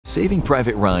Saving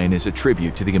Private Ryan is a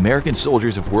tribute to the American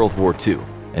soldiers of World War II,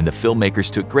 and the filmmakers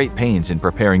took great pains in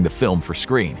preparing the film for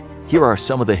screen. Here are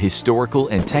some of the historical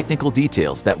and technical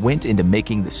details that went into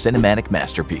making the cinematic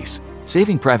masterpiece.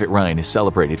 Saving Private Ryan is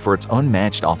celebrated for its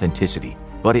unmatched authenticity,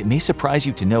 but it may surprise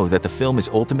you to know that the film is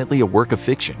ultimately a work of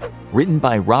fiction. Written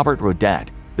by Robert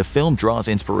Rodat, the film draws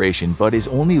inspiration but is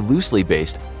only loosely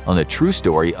based on the true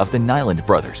story of the Nyland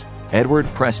brothers, Edward,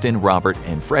 Preston, Robert,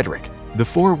 and Frederick. The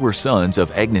four were sons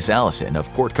of Agnes Allison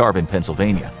of Port Carbon,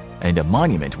 Pennsylvania, and a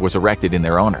monument was erected in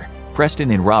their honor.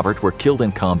 Preston and Robert were killed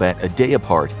in combat a day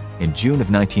apart in June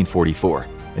of 1944,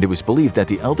 and it was believed that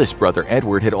the eldest brother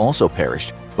Edward had also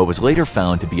perished, but was later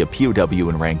found to be a POW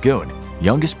in Rangoon.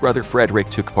 Youngest brother Frederick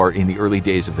took part in the early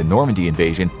days of the Normandy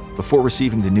invasion before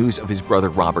receiving the news of his brother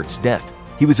Robert's death.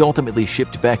 He was ultimately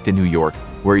shipped back to New York,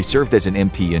 where he served as an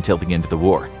MP until the end of the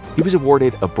war. He was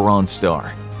awarded a Bronze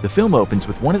Star. The film opens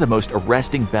with one of the most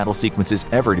arresting battle sequences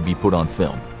ever to be put on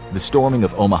film, the storming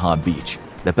of Omaha Beach.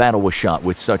 The battle was shot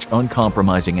with such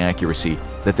uncompromising accuracy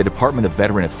that the Department of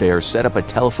Veteran Affairs set up a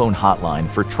telephone hotline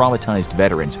for traumatized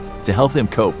veterans to help them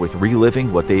cope with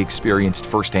reliving what they experienced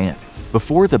firsthand.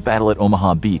 Before the battle at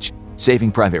Omaha Beach,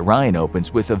 Saving Private Ryan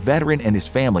opens with a veteran and his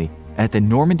family at the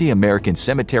Normandy American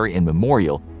Cemetery and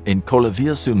Memorial in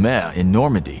Colleville-sur-Mer in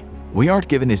Normandy. We aren't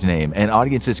given his name, and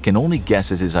audiences can only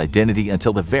guess at his identity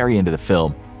until the very end of the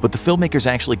film, but the filmmakers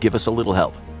actually give us a little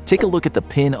help. Take a look at the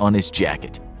pin on his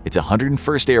jacket. It's a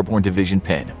 101st Airborne Division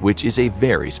pin, which is a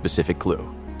very specific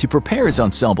clue. To prepare his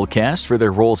ensemble cast for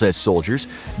their roles as soldiers,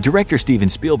 director Steven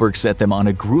Spielberg set them on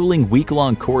a grueling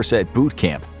week-long course at boot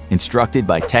camp, instructed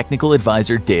by technical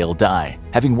advisor DDay.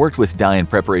 Having worked with Dye in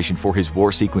preparation for his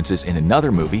war sequences in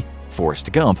another movie,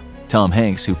 Forrest Gump, Tom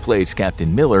Hanks, who plays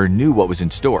Captain Miller, knew what was in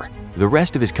store. The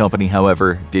rest of his company,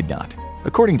 however, did not.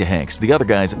 According to Hanks, the other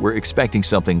guys were expecting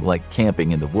something like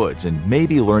camping in the woods and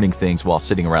maybe learning things while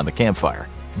sitting around the campfire.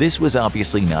 This was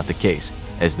obviously not the case.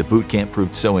 As the boot camp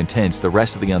proved so intense, the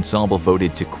rest of the ensemble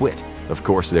voted to quit. Of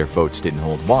course, their votes didn't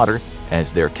hold water,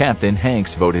 as their captain,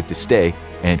 Hanks, voted to stay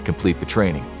and complete the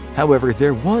training. However,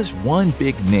 there was one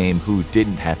big name who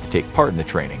didn't have to take part in the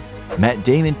training. Matt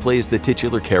Damon plays the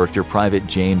titular character Private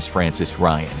James Francis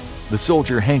Ryan, the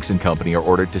soldier Hanks and company are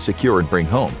ordered to secure and bring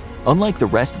home. Unlike the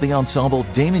rest of the ensemble,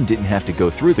 Damon didn't have to go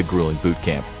through the grueling boot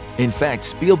camp. In fact,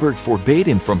 Spielberg forbade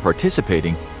him from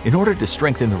participating in order to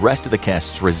strengthen the rest of the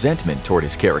cast's resentment toward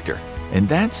his character. And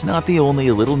that's not the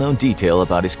only little-known detail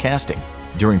about his casting.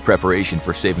 During preparation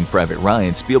for Saving Private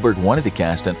Ryan, Spielberg wanted to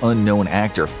cast an unknown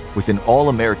actor with an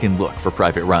all-American look for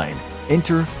Private Ryan.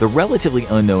 Enter the relatively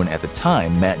unknown at the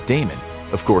time Matt Damon.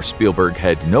 Of course, Spielberg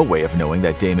had no way of knowing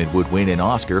that Damon would win an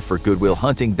Oscar for Good Will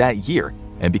Hunting that year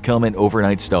and become an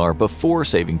overnight star before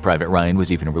Saving Private Ryan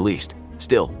was even released.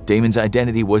 Still, Damon's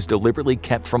identity was deliberately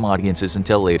kept from audiences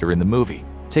until later in the movie.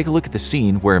 Take a look at the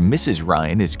scene where Mrs.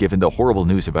 Ryan is given the horrible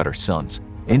news about her sons.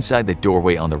 Inside the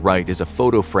doorway on the right is a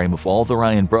photo frame of all the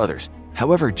Ryan brothers.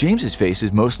 However, James's face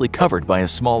is mostly covered by a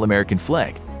small American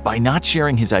flag. By not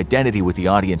sharing his identity with the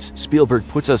audience, Spielberg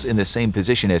puts us in the same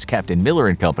position as Captain Miller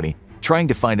and company, trying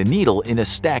to find a needle in a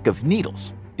stack of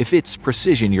needles. If it's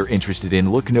precision you're interested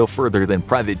in, look no further than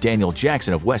Private Daniel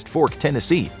Jackson of West Fork,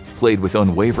 Tennessee, played with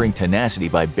unwavering tenacity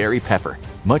by Barry Pepper.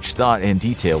 Much thought and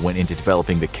detail went into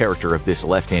developing the character of this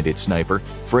left-handed sniper.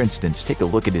 For instance, take a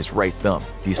look at his right thumb.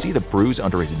 Do you see the bruise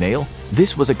under his nail?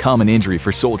 This was a common injury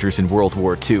for soldiers in World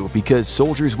War II because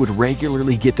soldiers would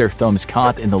regularly get their thumbs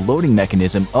caught in the loading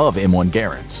mechanism of M1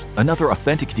 Garands. Another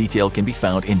authentic detail can be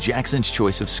found in Jackson's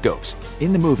choice of scopes.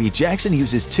 In the movie, Jackson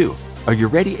uses two, a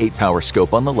Uretti 8-power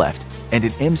scope on the left and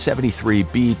an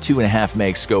M73B 2.5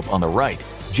 meg scope on the right.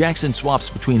 Jackson swaps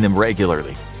between them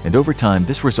regularly, and over time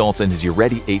this results in his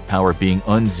Uretti 8-power being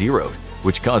unzeroed,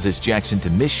 which causes Jackson to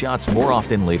miss shots more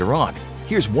often later on.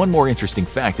 Here's one more interesting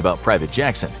fact about Private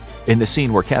Jackson. In the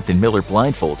scene where Captain Miller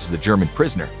blindfolds the German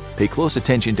prisoner, pay close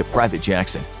attention to Private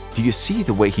Jackson. Do you see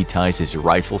the way he ties his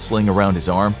rifle sling around his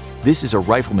arm? This is a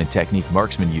rifleman technique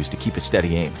marksmen use to keep a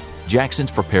steady aim.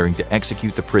 Jackson's preparing to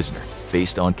execute the prisoner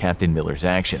based on Captain Miller's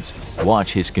actions.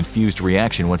 Watch his confused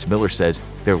reaction once Miller says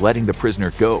they're letting the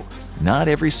prisoner go. Not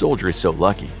every soldier is so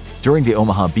lucky. During the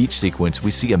Omaha Beach sequence,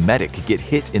 we see a medic get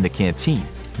hit in the canteen.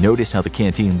 Notice how the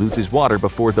canteen loses water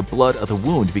before the blood of the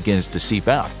wound begins to seep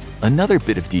out. Another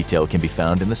bit of detail can be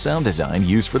found in the sound design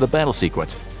used for the battle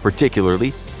sequence,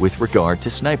 particularly with regard to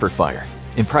sniper fire.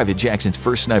 In Private Jackson's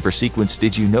first sniper sequence,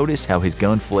 did you notice how his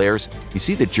gun flares? You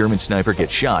see the German sniper get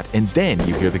shot, and then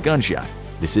you hear the gunshot.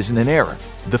 This isn't an error.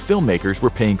 The filmmakers were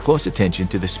paying close attention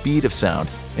to the speed of sound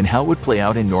and how it would play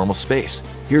out in normal space.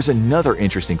 Here's another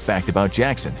interesting fact about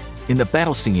Jackson. In the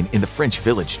battle scene in the French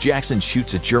village, Jackson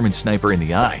shoots a German sniper in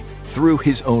the eye through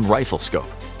his own rifle scope.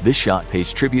 This shot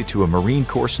pays tribute to a Marine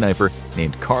Corps sniper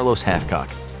named Carlos Hathcock,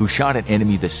 who shot an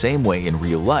enemy the same way in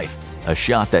real life, a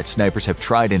shot that snipers have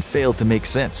tried and failed to make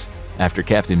sense. After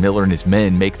Captain Miller and his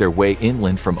men make their way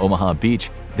inland from Omaha Beach,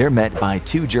 they're met by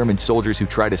 2 German soldiers who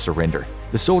try to surrender.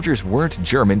 The soldiers weren't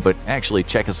German but actually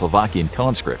Czechoslovakian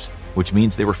conscripts, which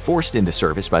means they were forced into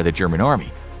service by the German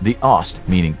army. The Ost,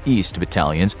 meaning East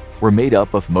battalions, were made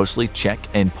up of mostly Czech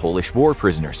and Polish war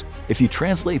prisoners. If you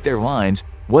translate their lines,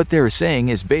 what they're saying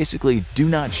is basically, "Do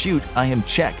not shoot, I am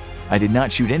Czech. I did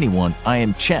not shoot anyone, I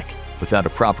am Czech." Without a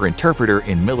proper interpreter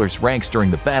in Miller's ranks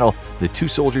during the battle, the 2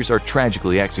 soldiers are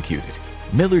tragically executed.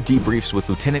 Miller debriefs with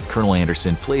Lieutenant Colonel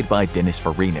Anderson, played by Dennis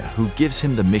Farina, who gives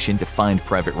him the mission to find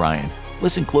Private Ryan.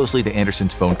 Listen closely to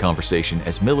Anderson's phone conversation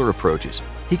as Miller approaches.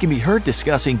 He can be heard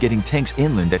discussing getting tanks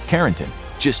inland at Carrington.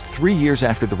 Just 3 years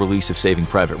after the release of Saving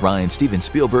Private Ryan, Steven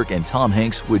Spielberg and Tom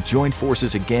Hanks would join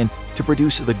forces again to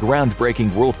produce the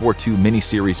groundbreaking World War II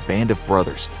miniseries Band of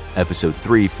Brothers. Episode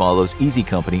 3 follows Easy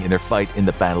Company in their fight in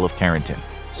the Battle of Carrington.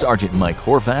 Sergeant Mike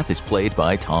Horvath is played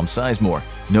by Tom Sizemore,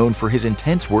 known for his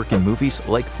intense work in movies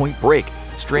like Point Break,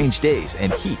 Strange Days,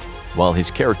 and Heat. While his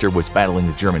character was battling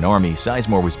the German army,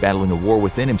 Sizemore was battling a war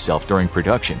within himself during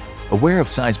production. Aware of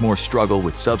Sizemore's struggle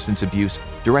with substance abuse,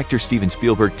 director Steven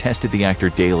Spielberg tested the actor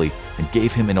daily and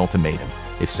gave him an ultimatum.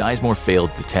 If Sizemore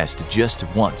failed the test just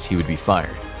once, he would be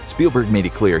fired. Spielberg made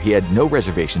it clear he had no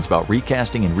reservations about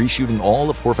recasting and reshooting all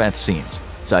of Horvath's scenes.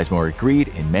 Sizemore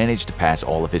agreed and managed to pass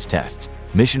all of his tests.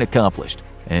 Mission accomplished,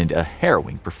 and a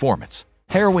harrowing performance.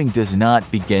 Harrowing does not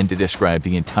begin to describe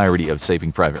the entirety of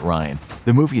Saving Private Ryan.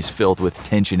 The movie is filled with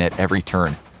tension at every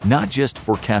turn, not just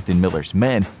for Captain Miller's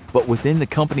men, but within the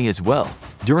company as well.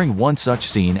 During one such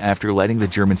scene, after letting the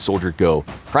German soldier go,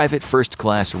 Private First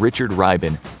Class Richard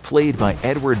Ribin, played by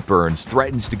Edward Burns,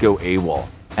 threatens to go AWOL,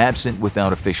 absent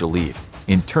without official leave.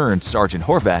 In turn, Sergeant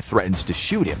Horvath threatens to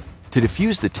shoot him. To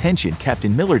defuse the tension,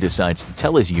 Captain Miller decides to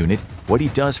tell his unit what he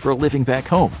does for a living back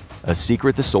home, a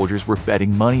secret the soldiers were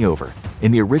betting money over.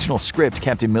 In the original script,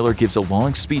 Captain Miller gives a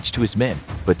long speech to his men,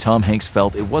 but Tom Hanks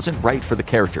felt it wasn't right for the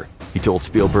character. He told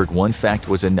Spielberg one fact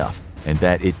was enough, and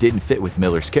that it didn't fit with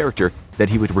Miller's character that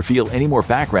he would reveal any more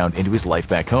background into his life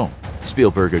back home.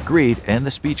 Spielberg agreed, and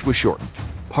the speech was shortened.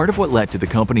 Part of what led to the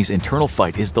company's internal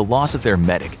fight is the loss of their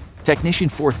medic, Technician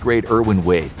 4th grade Irwin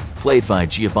Wade, played by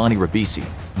Giovanni Ribisi.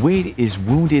 Wade is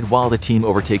wounded while the team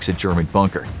overtakes a German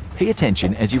bunker. Pay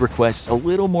attention as he requests a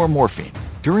little more morphine.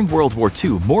 During World War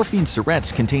II, morphine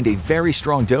syrettes contained a very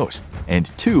strong dose, and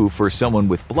 2 for someone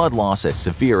with blood loss as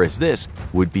severe as this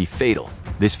would be fatal.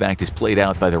 This fact is played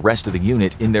out by the rest of the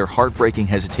unit in their heartbreaking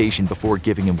hesitation before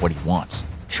giving him what he wants.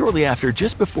 Shortly after,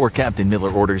 just before Captain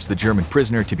Miller orders the German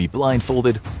prisoner to be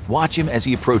blindfolded, watch him as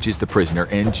he approaches the prisoner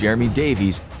and Jeremy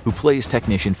Davies, who plays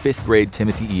Technician 5th grade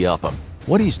Timothy E. Upham.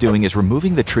 What he's doing is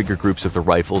removing the trigger groups of the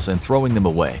rifles and throwing them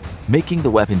away, making the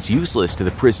weapons useless to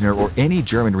the prisoner or any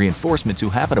German reinforcements who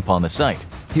happen upon the site.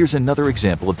 Here's another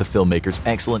example of the filmmaker's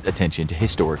excellent attention to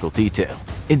historical detail.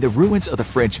 In the ruins of the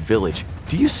French village,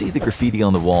 do you see the graffiti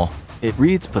on the wall? It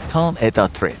reads Pétain est un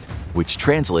traître, which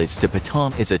translates to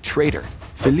Pétain is a traitor.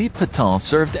 Philippe Pétain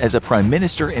served as a prime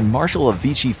minister and marshal of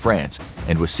Vichy France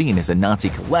and was seen as a Nazi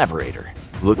collaborator.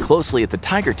 Look closely at the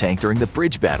Tiger tank during the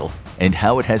bridge battle and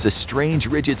how it has a strange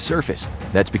rigid surface.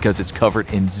 That's because it's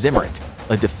covered in Zimmerit,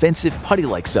 a defensive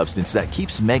putty-like substance that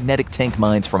keeps magnetic tank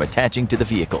mines from attaching to the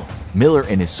vehicle. Miller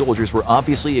and his soldiers were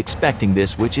obviously expecting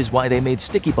this, which is why they made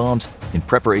sticky bombs in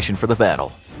preparation for the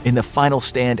battle. In the final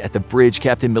stand at the bridge,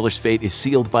 Captain Miller's fate is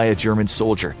sealed by a German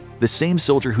soldier, the same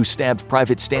soldier who stabbed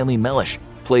Private Stanley Mellish,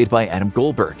 played by Adam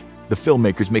Goldberg. The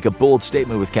filmmakers make a bold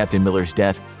statement with Captain Miller's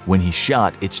death. When he's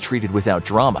shot, it's treated without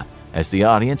drama. As the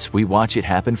audience, we watch it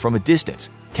happen from a distance.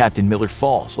 Captain Miller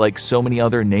falls, like so many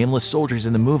other nameless soldiers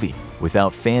in the movie,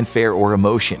 without fanfare or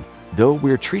emotion. Though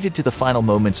we're treated to the final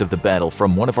moments of the battle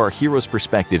from one of our heroes'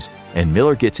 perspectives, and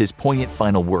Miller gets his poignant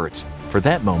final words. For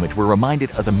that moment, we're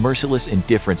reminded of the merciless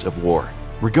indifference of war.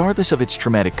 Regardless of its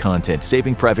traumatic content,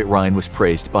 Saving Private Ryan was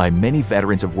praised by many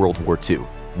veterans of World War II.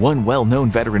 One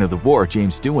well-known veteran of the war,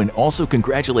 James Doohan, also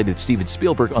congratulated Steven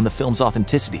Spielberg on the film's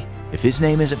authenticity. If his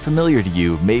name isn't familiar to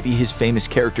you, maybe his famous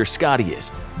character Scotty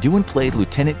is. Doohan played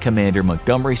Lieutenant Commander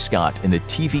Montgomery Scott in the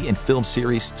TV and film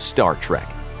series Star Trek.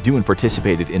 Doohan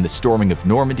participated in the storming of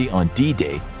Normandy on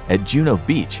D-Day at Juno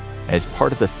Beach as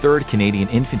part of the 3rd Canadian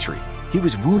Infantry. He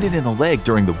was wounded in the leg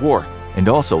during the war and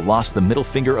also lost the middle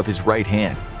finger of his right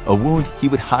hand, a wound he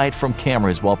would hide from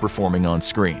cameras while performing on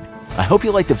screen. I hope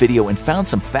you liked the video and found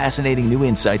some fascinating new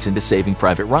insights into Saving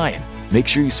Private Ryan. Make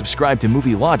sure you subscribe to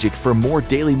Movielogic for more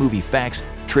daily movie facts,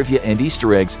 trivia, and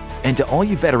Easter eggs. And to all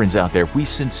you veterans out there, we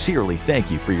sincerely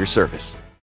thank you for your service.